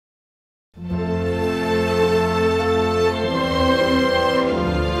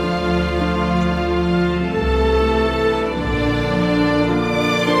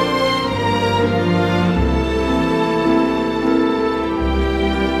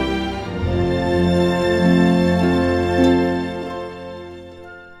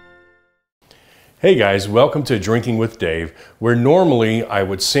Hey guys, welcome to Drinking with Dave, where normally I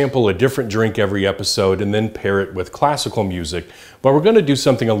would sample a different drink every episode and then pair it with classical music, but we're going to do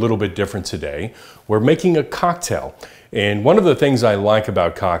something a little bit different today. We're making a cocktail, and one of the things I like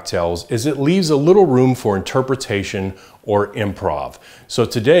about cocktails is it leaves a little room for interpretation or improv. So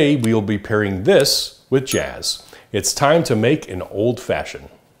today we'll be pairing this with jazz. It's time to make an old-fashioned.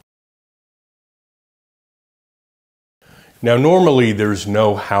 Now normally there's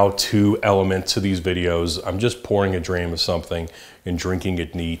no how-to element to these videos. I'm just pouring a dram of something and drinking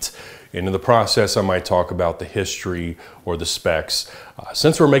it neat. And in the process I might talk about the history or the specs.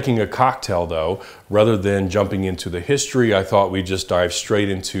 Since we're making a cocktail though, rather than jumping into the history, I thought we'd just dive straight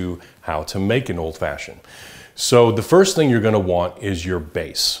into how to make an old-fashioned. So the first thing you're going to want is your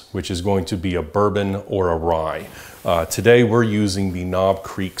base, which is going to be a bourbon or a rye. Today we're using the Knob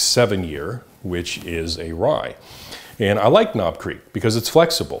Creek 7-year, which is a rye. And I like Knob Creek because it's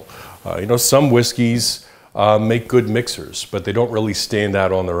flexible. Some whiskeys make good mixers, but they don't really stand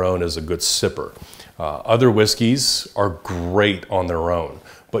out on their own as a good sipper. Other whiskeys are great on their own,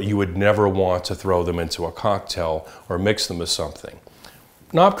 but you would never want to throw them into a cocktail or mix them with something.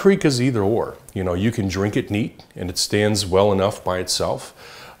 Knob Creek is either or. You can drink it neat and it stands well enough by itself.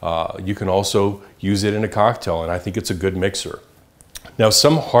 You can also use it in a cocktail, and I think it's a good mixer. Now,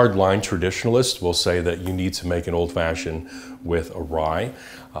 some hardline traditionalists will say that you need to make an old-fashioned with a rye.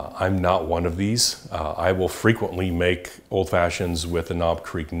 I'm not one of these. I will frequently make old-fashions with a Knob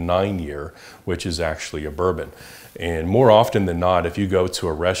Creek 9-year, which is actually a bourbon. And more often than not, if you go to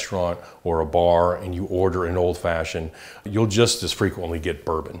a restaurant or a bar and you order an old-fashioned, you'll just as frequently get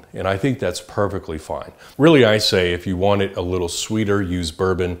bourbon. And I think that's perfectly fine. Really, I say if you want it a little sweeter, use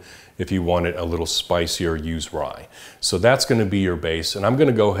bourbon. If you want it a little spicier, use rye. So that's going to be your base, and I'm going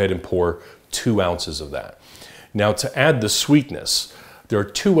to go ahead and pour 2 ounces of that. Now, to add the sweetness, there are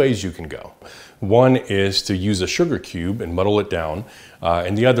 2 ways you can go. One is to use a sugar cube and muddle it down,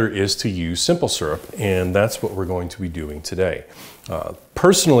 and the other is to use simple syrup, and that's what we're going to be doing today.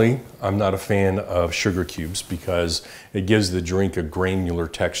 Personally, I'm not a fan of sugar cubes because it gives the drink a granular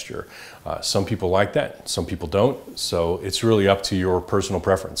texture. Some people like that, some people don't, so it's really up to your personal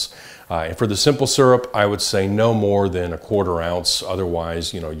preference. And for the simple syrup, I would say no more than 1/4 ounce.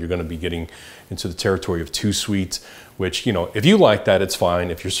 Otherwise, you're going to be getting into the territory of too sweet, which, if you like that, it's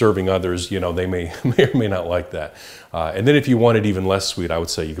fine. If you're serving others, they may or may not like that. And then if you want it even less sweet, I would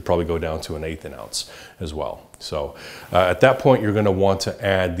say you could probably go down to 1/8 ounce as well. So at that point, you're going to want to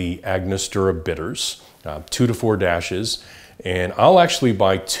add the Angostura bitters, 2 to 4 dashes. And I'll actually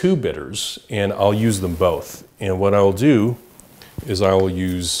buy 2 bitters and I'll use them both. And what I'll do is I will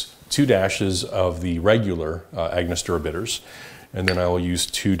use 2 dashes of the regular Angostura bitters, and then I will use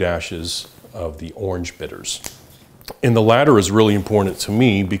 2 dashes of the orange bitters. And the latter is really important to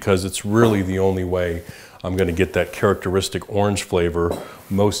me because it's really the only way I'm going to get that characteristic orange flavor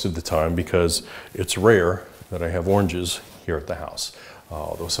most of the time, because it's rare that I have oranges here at the house,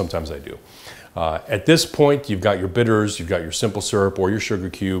 although sometimes I do. At this point, you've got your bitters, you've got your simple syrup or your sugar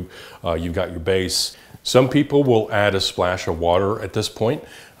cube, you've got your base. Some people will add a splash of water at this point.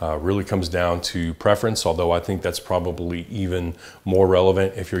 Really comes down to preference, although I think that's probably even more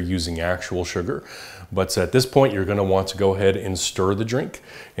relevant if you're using actual sugar. But at this point, you're going to want to go ahead and stir the drink,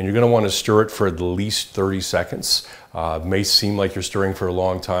 and you're going to want to stir it for at least 30 seconds. It may seem like you're stirring for a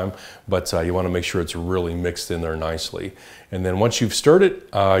long time, but you want to make sure it's really mixed in there nicely. And then once you've stirred it,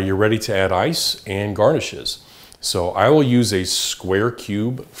 you're ready to add ice and garnishes. So I will use a square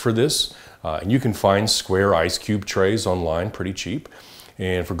cube for this, and you can find square ice cube trays online pretty cheap.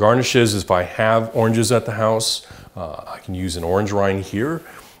 And for garnishes, if I have oranges at the house, I can use an orange rind here.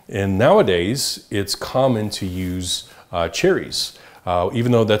 And nowadays, it's common to use cherries,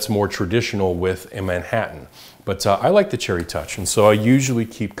 even though that's more traditional with a Manhattan. But I like the cherry touch, and so I usually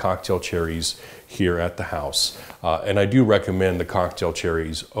keep cocktail cherries here at the house. And I do recommend the cocktail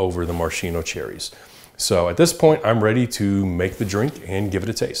cherries over the maraschino cherries. So at this point, I'm ready to make the drink and give it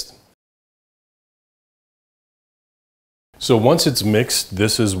a taste. So once it's mixed,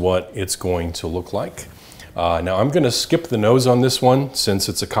 this is what it's going to look like. Now I'm going to skip the nose on this one since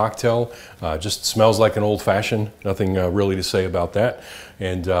it's a cocktail. Just smells like an old-fashioned. Nothing really to say about that.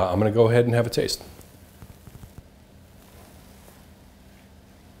 And I'm going to go ahead and have a taste.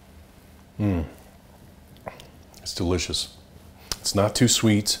 It's delicious. It's not too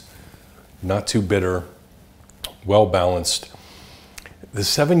sweet, not too bitter, well balanced. The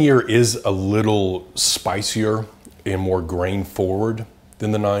 7-year is a little spicier and more grain forward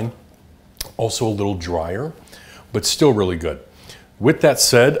than the 9. Also a little drier, but still really good. With that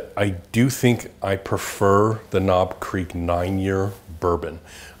said, I do think I prefer the Knob Creek 9-year bourbon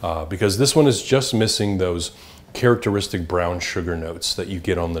because this one is just missing those characteristic brown sugar notes that you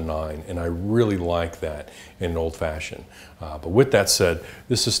get on the 9, and I really like that in an old fashioned. But with that said,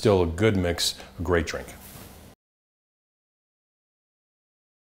 this is still a good mix, a great drink.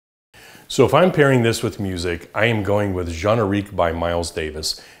 So if I'm pairing this with music, I am going with Jean-Eric by Miles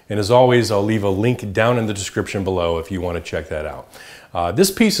Davis. And as always, I'll leave a link down in the description below if you want to check that out. This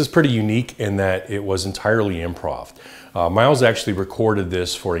piece is pretty unique in that it was entirely improv. Miles actually recorded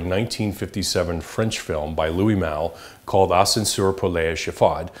this for a 1957 French film by Louis Malle called Ascenseur pour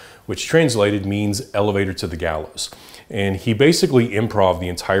l'échafaud, which translated means elevator to the gallows. And he basically improv the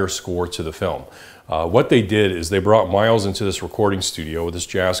entire score to the film. What they did is they brought Miles into this recording studio with this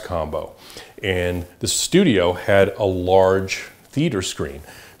jazz combo. And the studio had a large theater screen.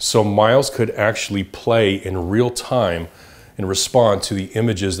 So Miles could actually play in real time and respond to the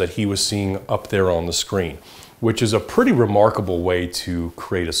images that he was seeing up there on the screen, which is a pretty remarkable way to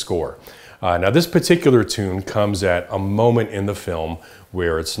create a score. Now this particular tune comes at a moment in the film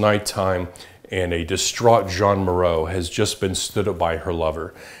where it's nighttime and a distraught Jeanne Moreau has just been stood up by her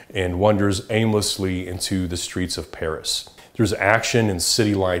lover and wanders aimlessly into the streets of Paris. There's action and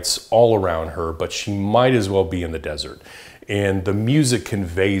city lights all around her, but she might as well be in the desert. And the music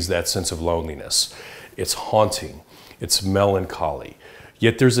conveys that sense of loneliness. It's haunting, it's melancholy,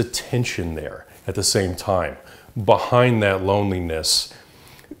 yet there's a tension there at the same time. Behind that loneliness,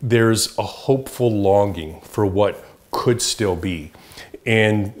 there's a hopeful longing for what could still be.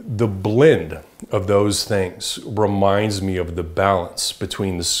 And the blend of those things reminds me of the balance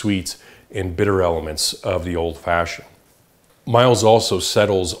between the sweet and bitter elements of the old fashioned. Miles also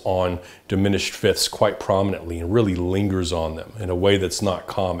settles on diminished fifths quite prominently and really lingers on them in a way that's not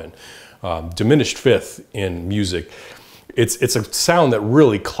common. Diminished fifth in music, it's a sound that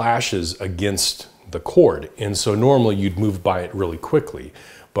really clashes against the chord, and so normally you'd move by it really quickly.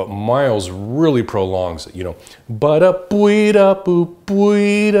 But Miles really prolongs it, you know,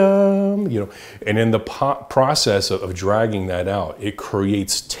 you know, and in the process of dragging that out, it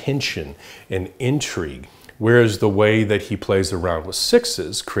creates tension and intrigue. Whereas the way that he plays around with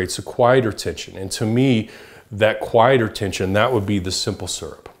sixes creates a quieter tension. And to me, that quieter tension, that would be the simple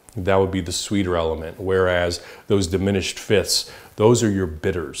syrup. That would be the sweeter element. Whereas those diminished fifths, those are your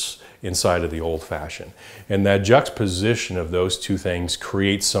bitters inside of the old fashioned. And that juxtaposition of those two things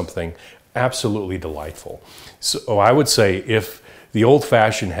creates something absolutely delightful. So I would say if the old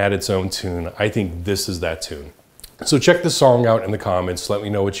fashioned had its own tune, I think this is that tune. So check the song out in the comments. Let me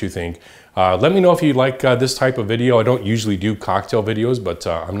know what you think. Let me know if you like this type of video. I don't usually do cocktail videos, but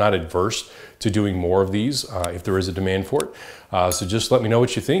I'm not adverse to doing more of these if there is a demand for it. So just let me know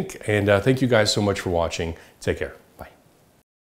what you think. And thank you guys so much for watching. Take care.